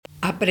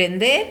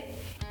Aprender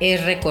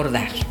es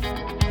recordar.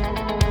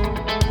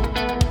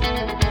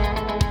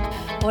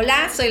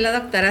 Hola, soy la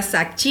doctora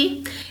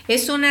Sakchi.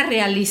 Es una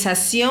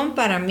realización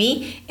para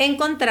mí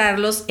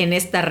encontrarlos en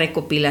esta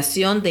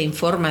recopilación de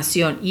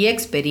información y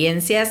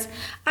experiencias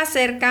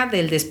acerca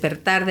del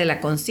despertar de la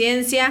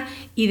conciencia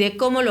y de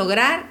cómo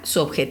lograr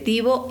su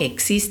objetivo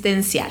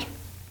existencial.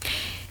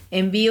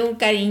 Envío un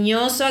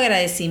cariñoso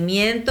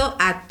agradecimiento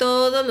a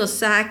todos los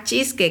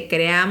Sakchis que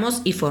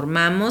creamos y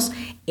formamos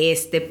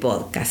este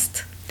podcast.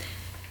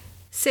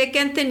 Sé que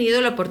han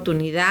tenido la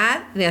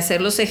oportunidad de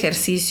hacer los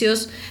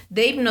ejercicios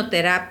de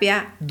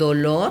hipnoterapia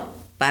dolor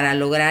para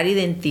lograr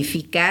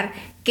identificar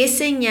qué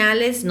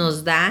señales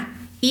nos da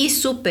y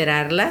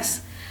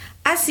superarlas,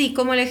 así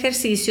como el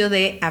ejercicio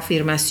de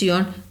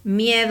afirmación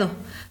miedo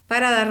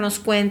para darnos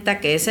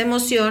cuenta que esa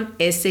emoción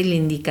es el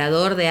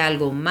indicador de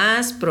algo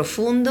más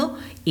profundo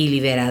y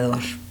liberador.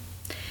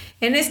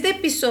 En este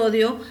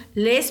episodio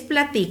les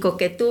platico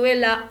que tuve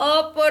la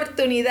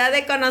oportunidad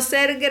de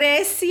conocer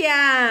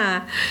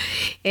Grecia.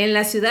 En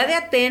la ciudad de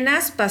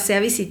Atenas pasé a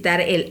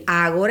visitar el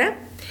Ágora.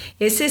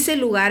 Es ese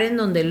lugar en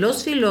donde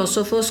los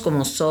filósofos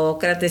como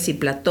Sócrates y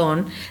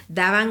Platón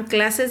daban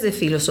clases de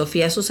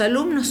filosofía a sus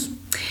alumnos.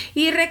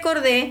 Y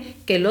recordé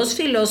que los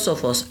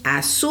filósofos,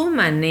 a su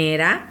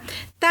manera,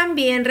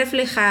 también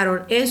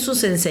reflejaron en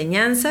sus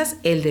enseñanzas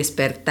el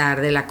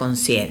despertar de la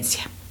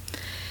conciencia.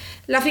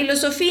 La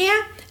filosofía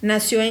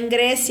nació en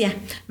Grecia,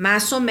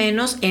 más o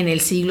menos en el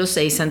siglo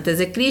VI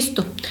a.C.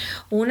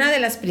 Una de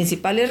las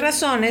principales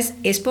razones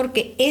es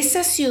porque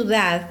esa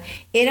ciudad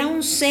era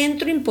un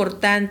centro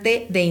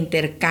importante de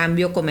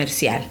intercambio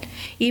comercial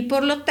y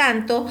por lo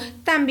tanto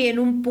también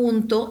un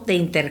punto de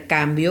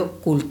intercambio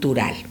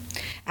cultural.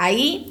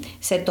 Ahí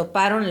se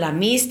toparon la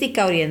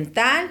mística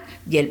oriental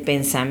y el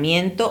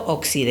pensamiento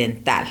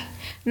occidental,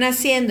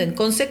 naciendo en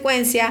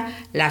consecuencia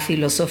la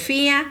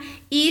filosofía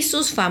y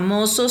sus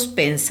famosos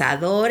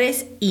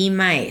pensadores y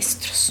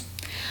maestros.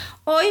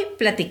 Hoy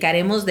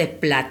platicaremos de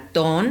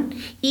Platón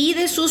y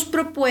de sus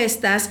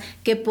propuestas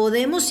que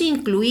podemos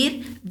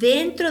incluir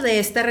dentro de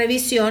esta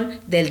revisión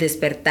del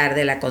despertar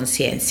de la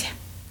conciencia.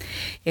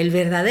 El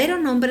verdadero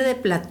nombre de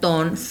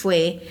Platón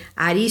fue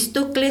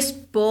Aristócles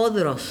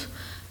Podros.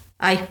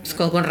 Pues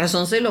con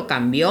razón se lo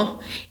cambió.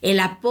 El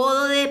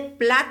apodo de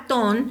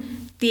Platón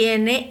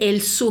tiene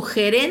el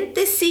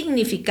sugerente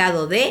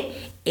significado de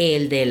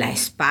el de la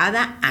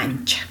espada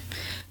ancha.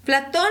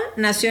 Platón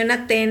nació en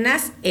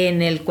Atenas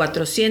en el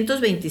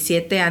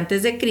 427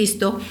 a.C.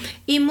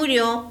 y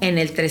murió en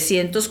el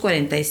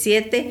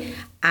 347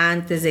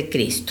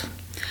 a.C.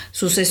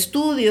 Sus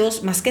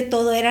estudios más que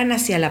todo eran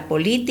hacia la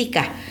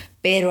política,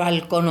 pero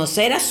al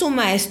conocer a su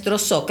maestro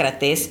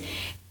Sócrates,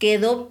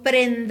 quedó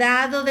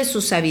prendado de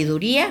su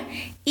sabiduría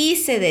y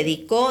se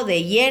dedicó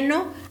de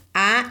lleno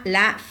a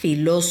la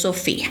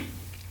filosofía.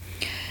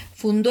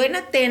 Fundó en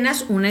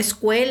Atenas una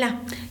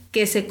escuela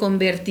que se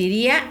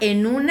convertiría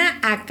en una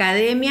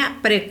academia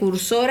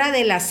precursora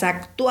de las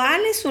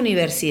actuales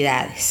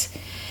universidades.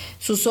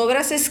 Sus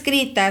obras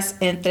escritas,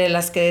 entre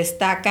las que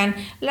destacan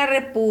La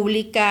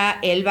República,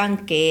 El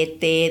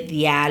Banquete,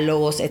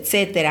 Diálogos,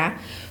 etc.,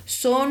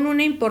 son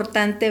una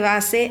importante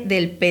base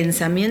del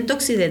pensamiento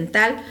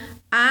occidental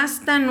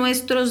hasta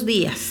nuestros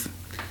días.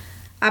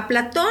 A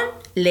Platón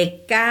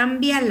le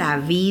cambia la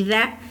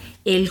vida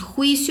el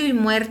juicio y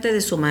muerte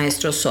de su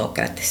maestro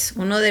Sócrates,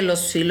 uno de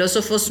los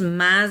filósofos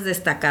más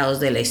destacados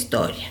de la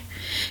historia.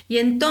 Y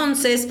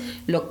entonces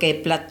lo que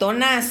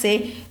Platón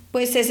hace,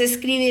 pues es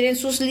escribir en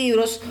sus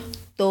libros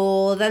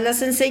todas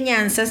las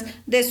enseñanzas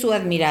de su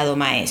admirado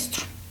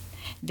maestro.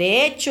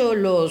 De hecho,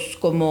 los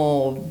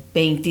como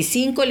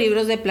 25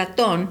 libros de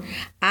Platón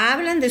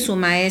hablan de su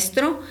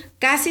maestro,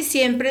 casi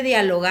siempre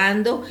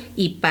dialogando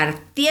y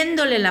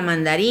partiéndole la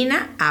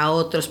mandarina a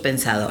otros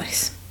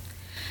pensadores.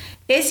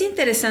 Es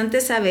interesante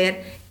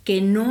saber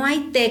que no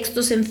hay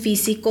textos en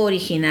físico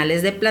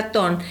originales de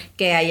Platón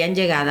que hayan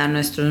llegado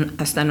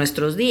hasta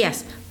nuestros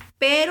días,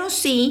 pero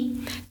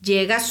sí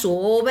llega su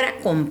obra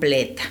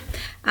completa.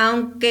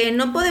 Aunque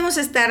no podemos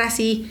estar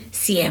así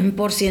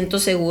 100%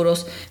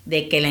 seguros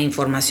de que la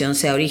información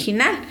sea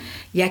original,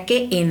 ya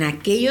que en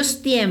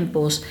aquellos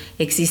tiempos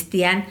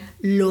existían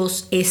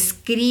los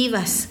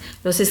escribas.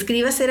 Los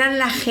escribas eran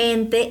la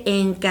gente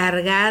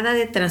encargada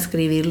de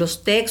transcribir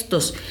los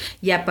textos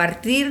y a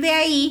partir de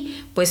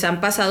ahí pues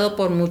han pasado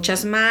por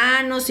muchas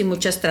manos y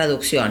muchas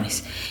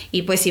traducciones.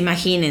 Y pues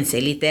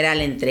imagínense,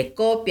 literal entre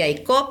copia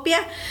y copia,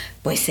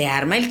 pues se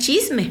arma el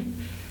chisme.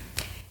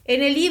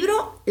 En el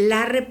libro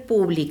La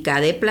República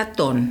de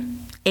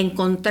Platón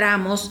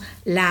encontramos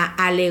la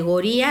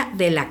alegoría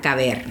de la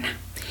caverna.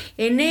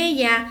 En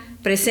ella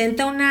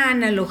presenta una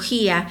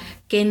analogía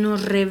que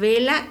nos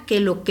revela que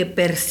lo que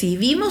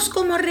percibimos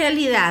como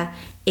realidad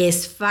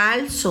es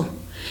falso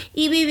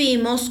y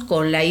vivimos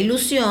con la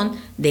ilusión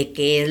de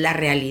que es la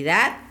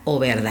realidad o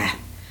verdad.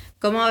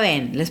 ¿Cómo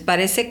ven? ¿Les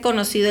parece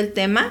conocido el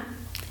tema?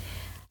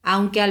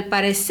 Aunque al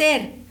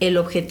parecer el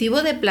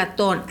objetivo de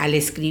Platón al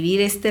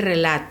escribir este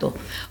relato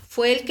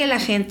fue el que la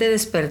gente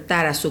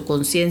despertara su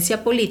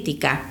conciencia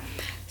política,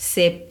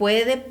 se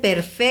puede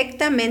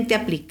perfectamente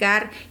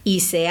aplicar y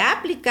se ha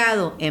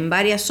aplicado en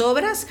varias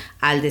obras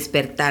al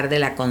despertar de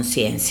la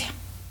conciencia.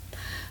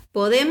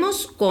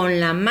 Podemos, con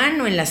la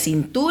mano en la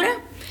cintura,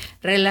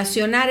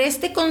 relacionar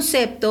este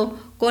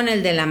concepto con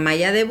el de la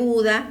Maya de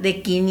Buda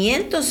de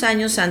 500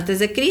 años antes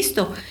de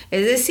Cristo,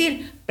 es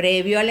decir,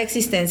 previo a la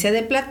existencia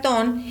de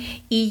Platón,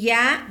 y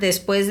ya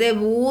después de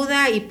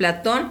Buda y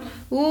Platón,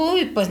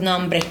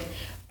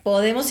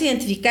 podemos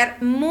identificar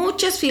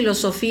muchas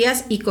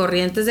filosofías y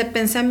corrientes de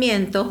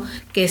pensamiento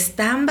que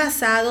están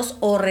basados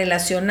o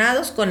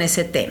relacionados con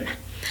ese tema,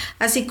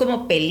 así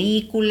como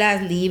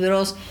películas,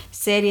 libros,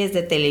 series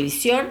de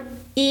televisión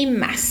y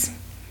más.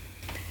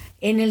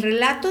 En el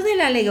relato de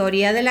la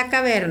alegoría de la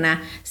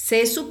caverna,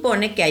 se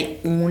supone que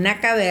hay una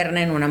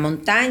caverna en una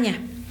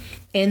montaña,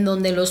 en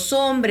donde los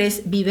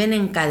hombres viven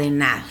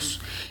encadenados.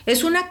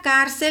 Es una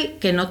cárcel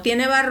que no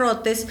tiene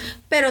barrotes,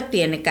 pero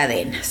tiene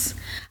cadenas.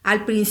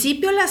 Al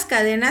principio las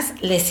cadenas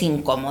les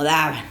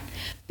incomodaban,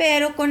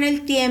 pero con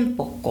el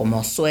tiempo,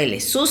 como suele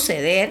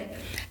suceder,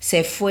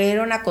 se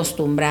fueron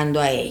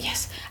acostumbrando a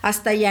ellas,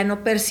 hasta ya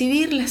no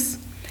percibirlas.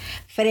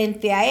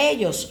 Frente a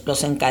ellos,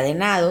 los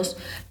encadenados,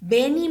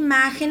 ven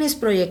imágenes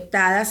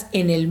proyectadas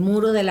en el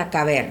muro de la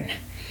caverna.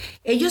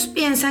 Ellos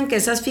piensan que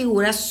esas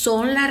figuras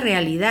son la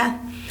realidad.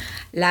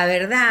 La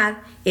verdad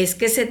es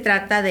que se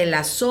trata de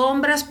las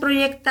sombras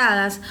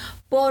proyectadas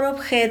por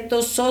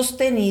objetos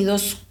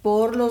sostenidos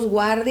por los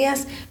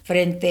guardias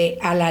frente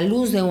a la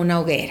luz de una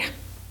hoguera.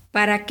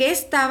 ¿Para qué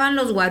estaban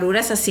los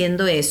guaruras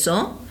haciendo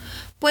eso?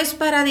 Pues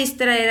para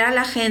distraer a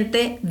la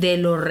gente de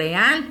lo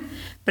real,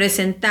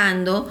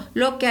 presentando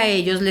lo que a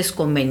ellos les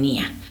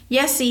convenía y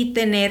así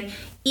tener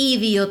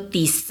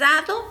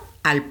idiotizado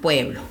al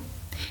pueblo.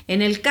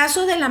 En el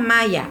caso de la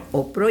maya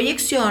o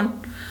proyección,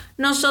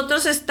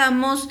 nosotros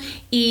estamos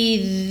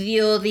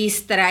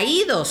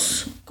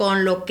idiodistraídos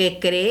con lo que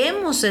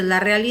creemos es la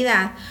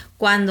realidad,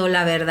 cuando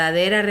la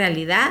verdadera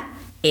realidad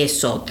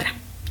es otra.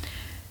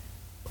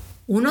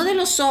 Uno de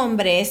los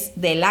hombres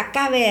de la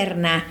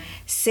caverna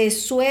se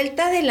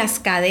suelta de las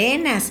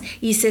cadenas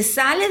y se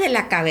sale de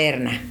la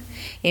caverna.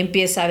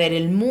 Empieza a ver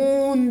el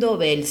mundo,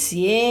 ve el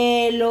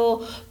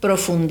cielo,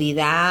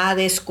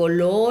 profundidades,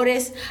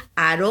 colores,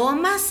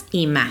 aromas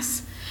y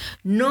más.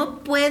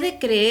 No puede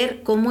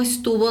creer cómo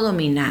estuvo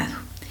dominado.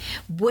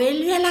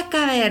 Vuelve a la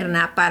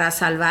caverna para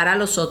salvar a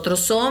los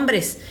otros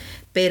hombres.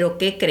 Pero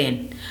 ¿qué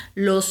creen?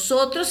 Los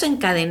otros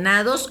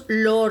encadenados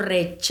lo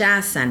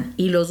rechazan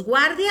y los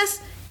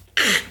guardias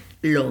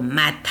lo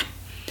matan.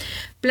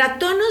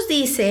 Platón nos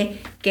dice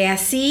que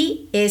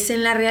así es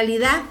en la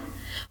realidad.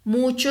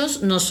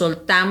 Muchos nos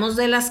soltamos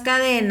de las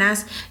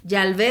cadenas y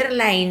al ver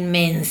la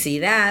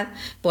inmensidad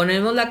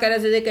ponemos la cara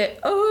así de que,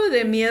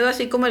 de miedo,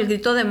 así como el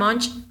grito de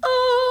Munch,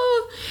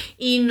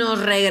 y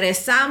nos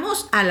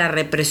regresamos a la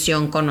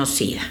represión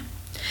conocida.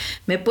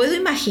 Me puedo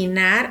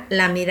imaginar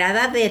la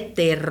mirada de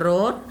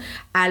terror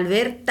al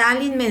ver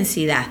tal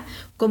inmensidad,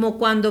 como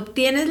cuando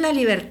obtienes la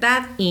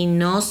libertad y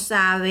no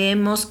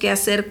sabemos qué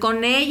hacer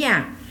con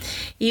ella.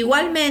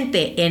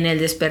 Igualmente, en el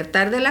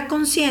despertar de la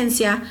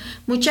conciencia,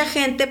 mucha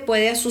gente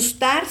puede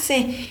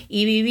asustarse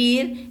y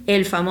vivir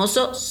el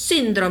famoso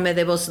síndrome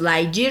de Buzz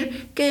Lightyear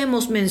que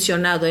hemos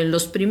mencionado en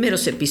los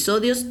primeros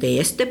episodios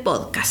de este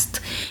podcast.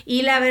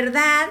 Y la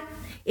verdad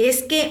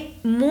es que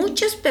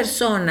muchas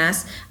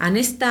personas han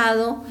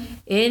estado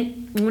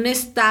en un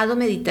estado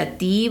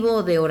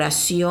meditativo, de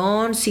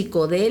oración,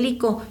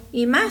 psicodélico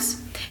y más,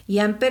 y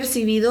han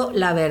percibido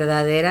la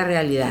verdadera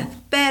realidad.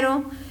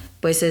 Pero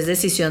pues es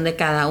decisión de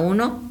cada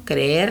uno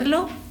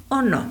creerlo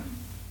o no.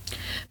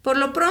 Por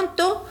lo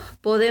pronto,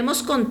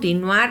 podemos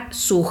continuar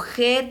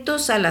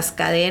sujetos a las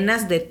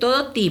cadenas de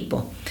todo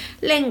tipo: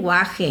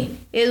 lenguaje,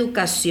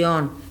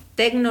 educación,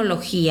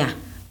 tecnología,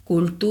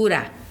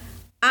 cultura,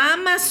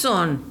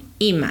 Amazon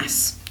y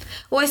más.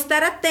 O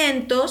estar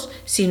atentos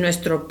si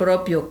nuestro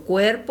propio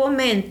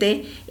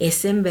cuerpo-mente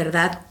es en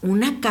verdad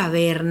una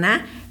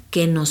caverna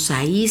que nos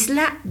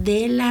aísla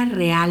de la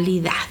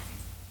realidad.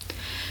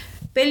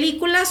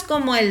 Películas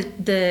como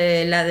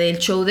la del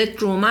show de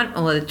Truman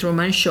o The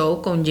Truman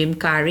Show con Jim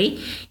Carrey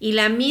y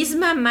la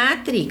misma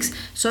Matrix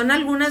son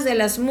algunas de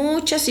las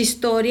muchas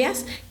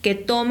historias que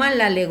toman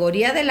la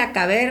alegoría de la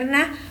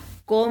caverna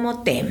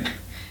como tema.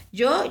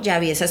 Yo ya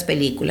vi esas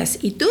películas.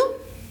 ¿Y tú?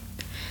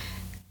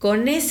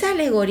 Con esa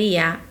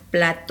alegoría,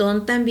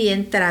 Platón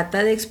también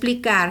trata de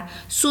explicar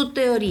su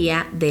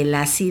teoría de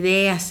las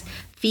ideas.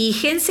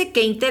 Fíjense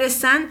qué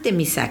interesante,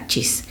 mis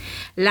achis.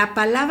 La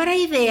palabra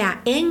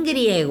idea en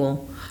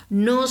griego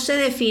no se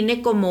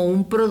define como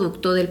un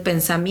producto del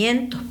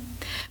pensamiento.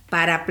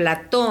 Para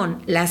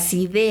Platón, las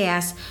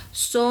ideas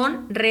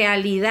son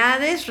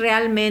realidades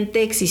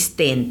realmente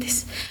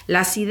existentes.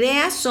 Las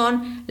ideas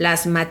son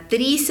las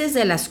matrices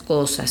de las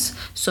cosas,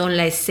 son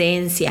la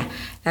esencia.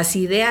 Las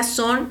ideas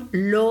son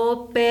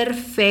lo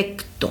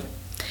perfecto.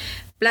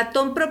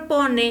 Platón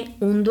propone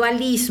un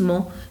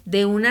dualismo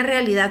de una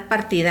realidad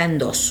partida en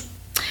dos.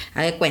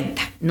 Haz de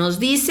cuenta, nos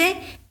dice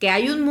que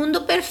hay un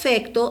mundo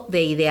perfecto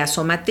de ideas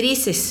o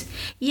matrices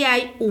y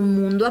hay un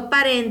mundo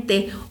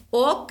aparente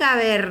o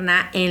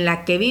caverna en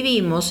la que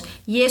vivimos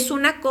y es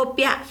una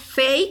copia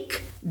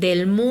fake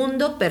del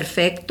mundo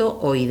perfecto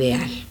o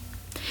ideal.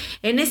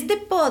 En este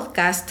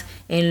podcast,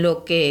 en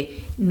lo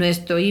que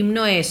nuestro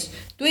himno es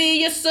 "Tú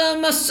y yo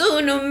somos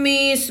uno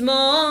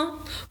mismo",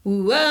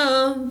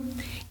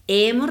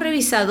 hemos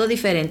revisado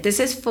diferentes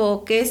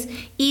enfoques,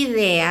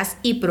 ideas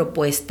y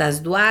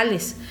propuestas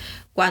duales.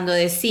 Cuando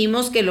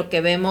decimos que lo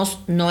que vemos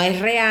no es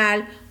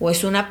real o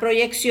es una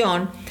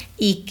proyección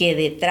y que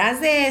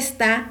detrás de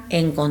esta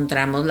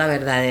encontramos la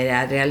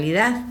verdadera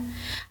realidad.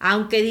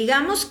 Aunque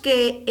digamos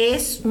que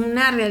es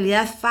una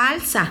realidad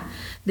falsa,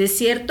 de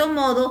cierto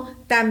modo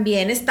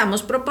también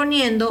estamos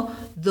proponiendo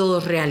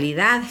dos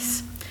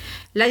realidades.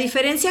 La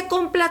diferencia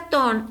con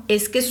Platón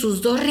es que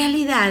sus dos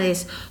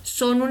realidades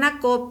son una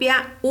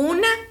copia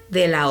una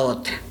de la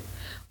otra.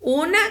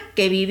 Una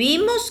que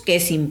vivimos, que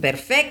es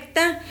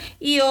imperfecta,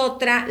 y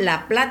otra,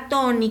 la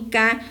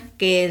platónica,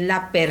 que es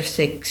la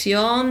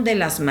percepción de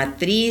las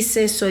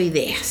matrices o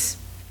ideas.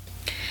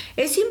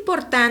 Es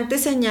importante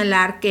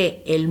señalar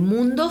que el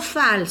mundo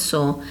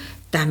falso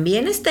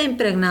también está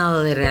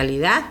impregnado de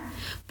realidad,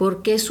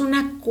 porque es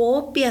una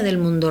copia del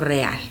mundo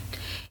real.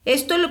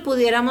 Esto lo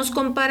pudiéramos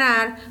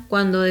comparar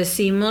cuando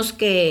decimos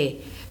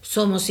que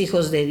somos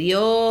hijos de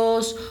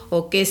Dios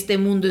o que este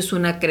mundo es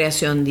una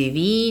creación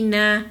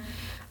divina.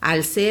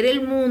 Al ser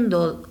el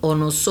mundo o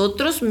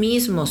nosotros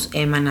mismos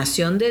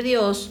emanación de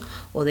Dios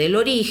o del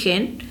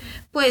origen,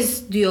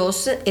 pues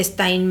Dios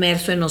está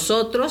inmerso en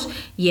nosotros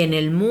y en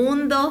el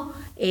mundo,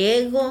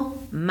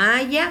 ego,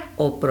 maya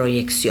o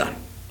proyección.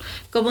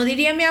 Como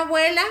diría mi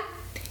abuela,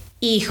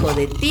 hijo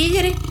de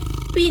tigre,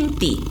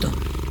 pintito.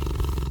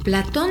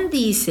 Platón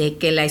dice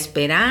que la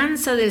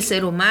esperanza del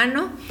ser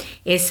humano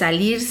es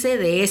salirse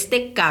de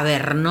este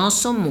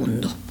cavernoso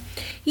mundo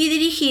y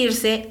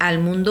dirigirse al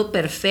mundo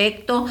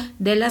perfecto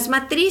de las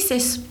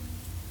matrices.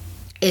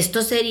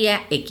 Esto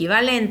sería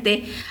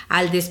equivalente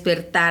al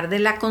despertar de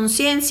la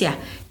conciencia,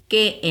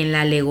 que en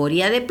la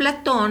alegoría de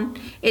Platón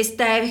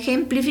está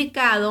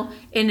ejemplificado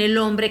en el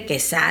hombre que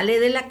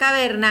sale de la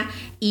caverna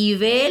y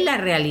ve la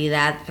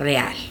realidad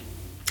real.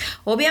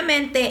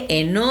 Obviamente,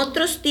 en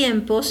otros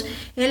tiempos,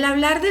 el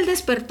hablar del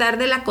despertar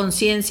de la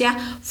conciencia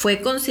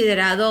fue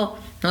considerado,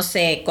 no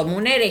sé, como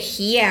una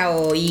herejía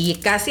y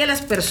casi a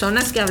las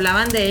personas que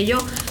hablaban de ello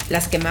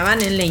las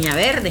quemaban en leña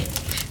verde.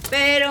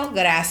 Pero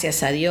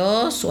gracias a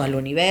Dios o al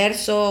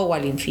universo o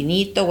al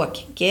infinito o a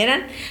quien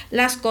quieran,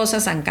 las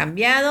cosas han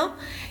cambiado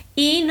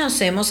y nos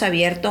hemos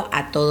abierto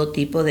a todo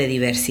tipo de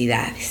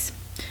diversidades.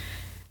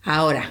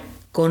 Ahora,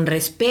 con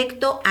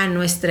respecto a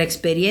nuestra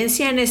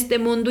experiencia en este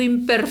mundo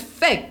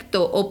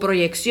imperfecto o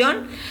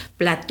proyección,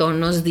 Platón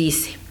nos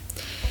dice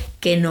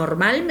que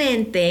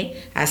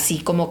normalmente, así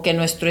como que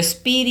nuestro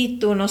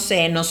espíritu,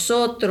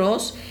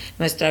 nosotros,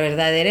 nuestra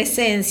verdadera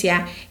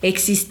esencia,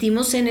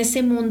 existimos en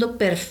ese mundo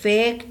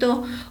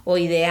perfecto o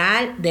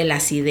ideal de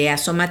las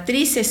ideas o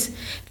matrices,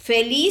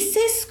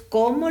 felices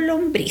como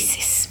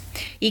lombrices.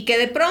 Y que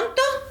de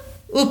pronto,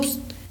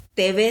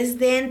 te ves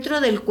dentro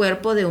del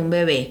cuerpo de un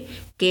bebé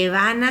que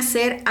va a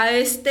nacer a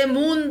este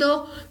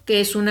mundo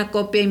que es una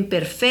copia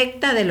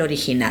imperfecta del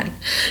original.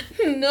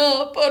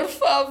 No, por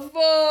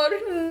favor,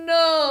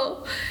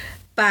 no.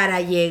 Para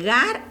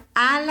llegar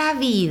a la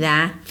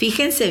vida,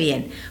 fíjense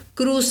bien,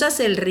 cruzas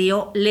el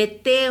río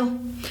Leteo.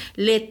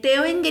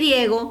 Leteo en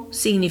griego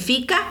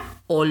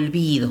significa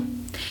olvido.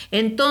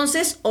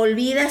 Entonces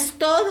olvidas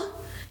todo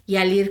y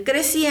al ir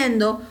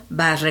creciendo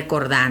vas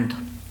recordando.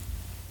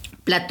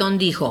 Platón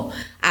dijo,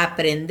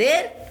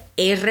 aprender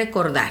es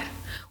recordar.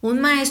 Un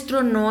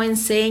maestro no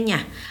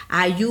enseña,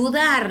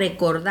 ayuda a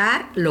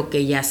recordar lo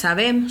que ya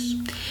sabemos.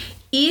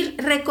 Ir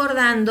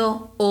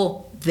recordando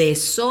o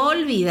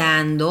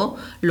desolvidando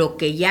lo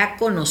que ya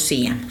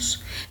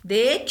conocíamos.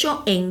 De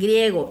hecho, en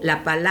griego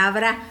la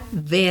palabra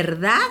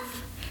verdad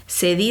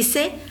se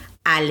dice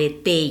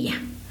aletheia,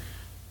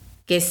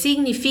 que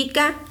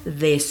significa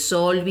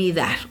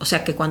desolvidar. O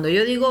sea que cuando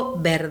yo digo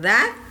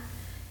verdad,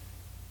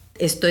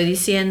 estoy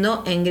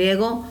diciendo en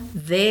griego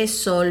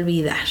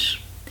desolvidar.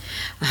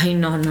 Ay,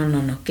 no,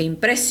 qué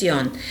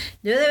impresión.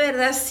 Yo de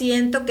verdad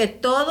siento que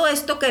todo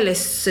esto que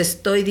les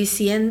estoy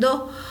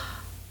diciendo,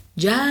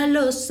 ya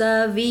lo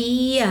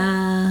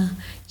sabía.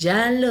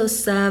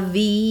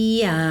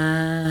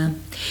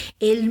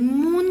 El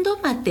mundo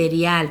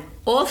material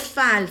o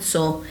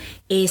falso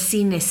es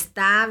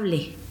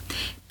inestable.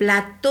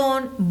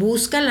 Platón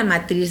busca la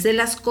matriz de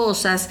las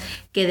cosas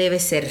que debe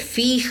ser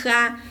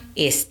fija,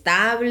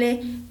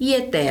 estable y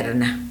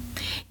eterna.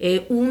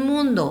 Un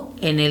mundo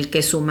en el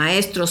que su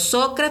maestro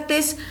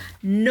Sócrates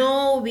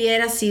no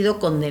hubiera sido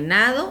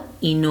condenado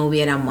y no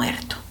hubiera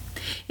muerto.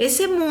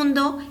 Ese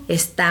mundo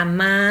está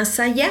más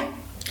allá.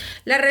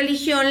 La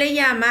religión le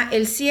llama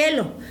el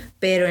cielo,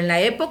 pero en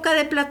la época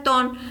de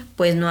Platón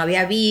pues no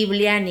había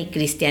Biblia ni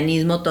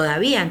cristianismo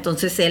todavía,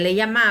 entonces él le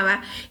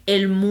llamaba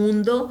el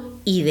mundo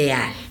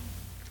ideal.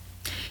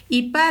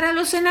 Y para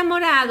los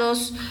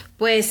enamorados,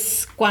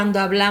 pues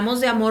cuando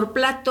hablamos de amor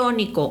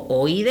platónico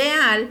o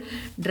ideal,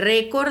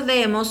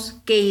 recordemos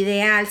que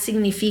ideal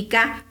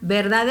significa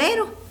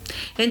verdadero.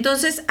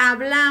 Entonces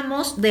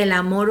hablamos del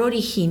amor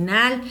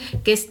original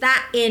que está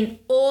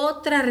en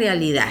otra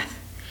realidad.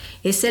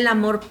 Es el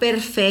amor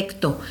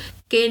perfecto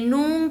que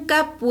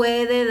nunca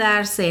puede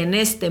darse en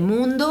este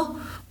mundo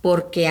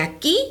porque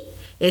aquí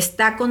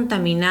está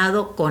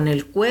contaminado con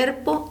el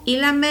cuerpo y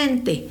la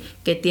mente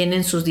que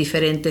tienen sus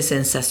diferentes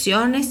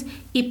sensaciones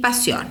y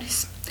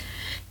pasiones.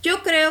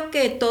 Yo creo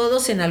que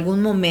todos en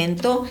algún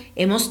momento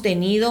hemos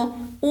tenido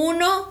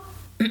uno,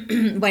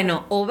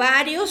 o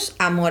varios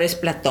amores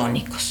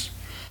platónicos.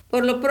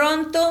 Por lo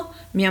pronto,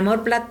 mi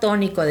amor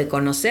platónico de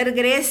conocer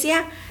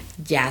Grecia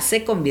ya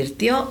se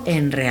convirtió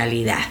en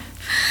realidad.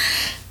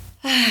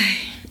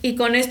 Y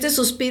con este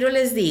suspiro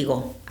les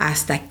digo,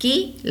 hasta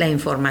aquí la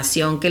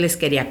información que les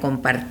quería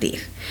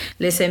compartir.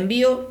 Les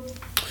envío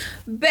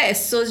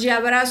besos y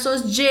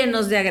abrazos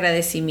llenos de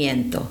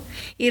agradecimiento.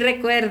 Y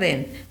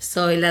recuerden,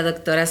 soy la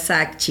doctora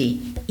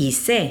Sakchi y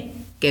sé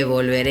que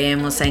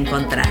volveremos a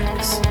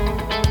encontrarnos.